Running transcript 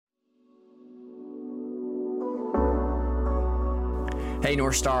Hey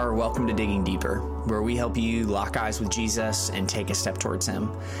North Star, welcome to Digging Deeper, where we help you lock eyes with Jesus and take a step towards Him.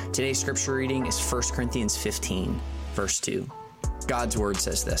 Today's scripture reading is 1 Corinthians 15, verse 2. God's word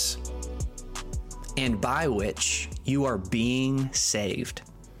says this, "And by which you are being saved,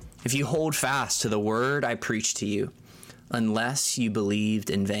 if you hold fast to the word I preached to you, unless you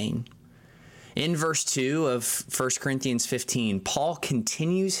believed in vain." In verse 2 of 1 Corinthians 15, Paul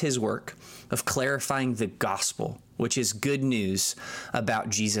continues his work of clarifying the gospel, which is good news about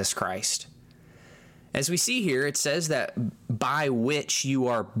Jesus Christ. As we see here, it says that by which you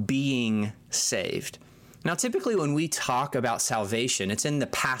are being saved. Now, typically when we talk about salvation, it's in the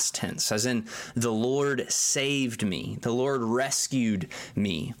past tense, as in the Lord saved me, the Lord rescued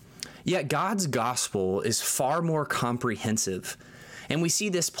me. Yet God's gospel is far more comprehensive. And we see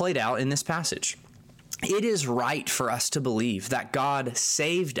this played out in this passage. It is right for us to believe that God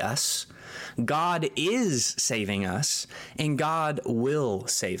saved us, God is saving us, and God will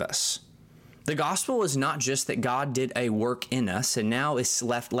save us. The gospel is not just that God did a work in us and now has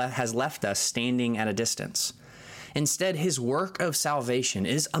left us standing at a distance. Instead, His work of salvation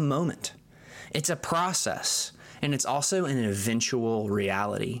is a moment. It's a process, and it's also an eventual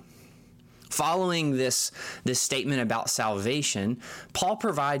reality. Following this statement about salvation, Paul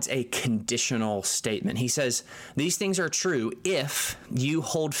provides a conditional statement. He says, these things are true if you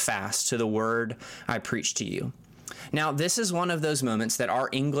hold fast to the word I preached to you. Now, this is one of those moments that our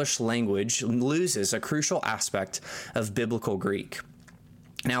English language loses a crucial aspect of biblical Greek.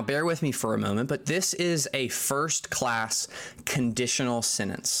 Now, bear with me for a moment, but this is a first-class conditional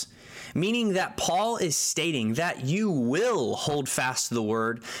sentence, meaning that Paul is stating that you will hold fast to the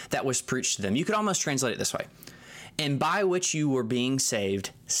word that was preached to them. You could almost translate it this way. And by which you were being saved,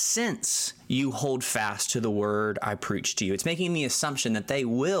 since you hold fast to the word I preached to you. It's making the assumption that they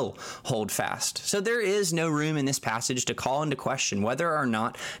will hold fast. So there is no room in this passage to call into question whether or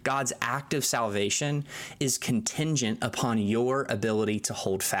not God's act of salvation is contingent upon your ability to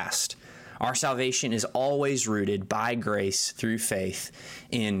hold fast. Our salvation is always rooted by grace through faith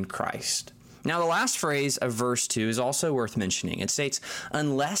in Christ. Now, the last phrase of verse 2 is also worth mentioning. It states,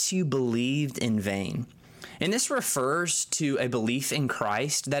 unless you believed in vain. And this refers to a belief in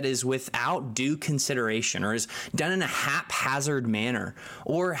Christ that is without due consideration or is done in a haphazard manner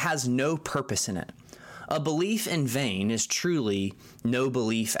or has no purpose in it. A belief in vain is truly no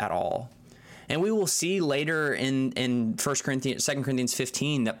belief at all. And we will see later in 2 Corinthians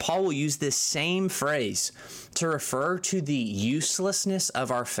 15 that Paul will use this same phrase to refer to the uselessness of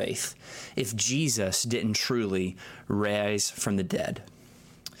our faith if Jesus didn't truly rise from the dead.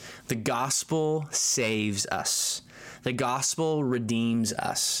 The gospel saves us. The gospel redeems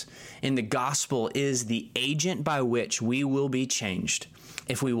us. And the gospel is the agent by which we will be changed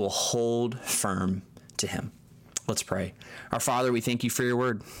if we will hold firm to Him. Let's pray. Our Father, we thank you for your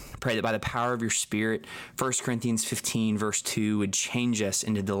word. Pray that by the power of your Spirit, 1 Corinthians 15, verse 2 would change us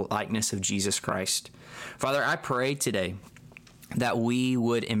into the likeness of Jesus Christ. Father, I pray today that we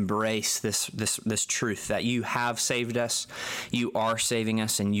would embrace this truth that you have saved us, you are saving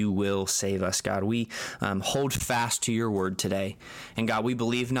us, and you will save us. God, we hold fast to your word today. And God, we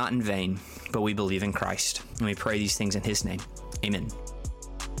believe not in vain, but we believe in Christ. And we pray these things in His name. Amen.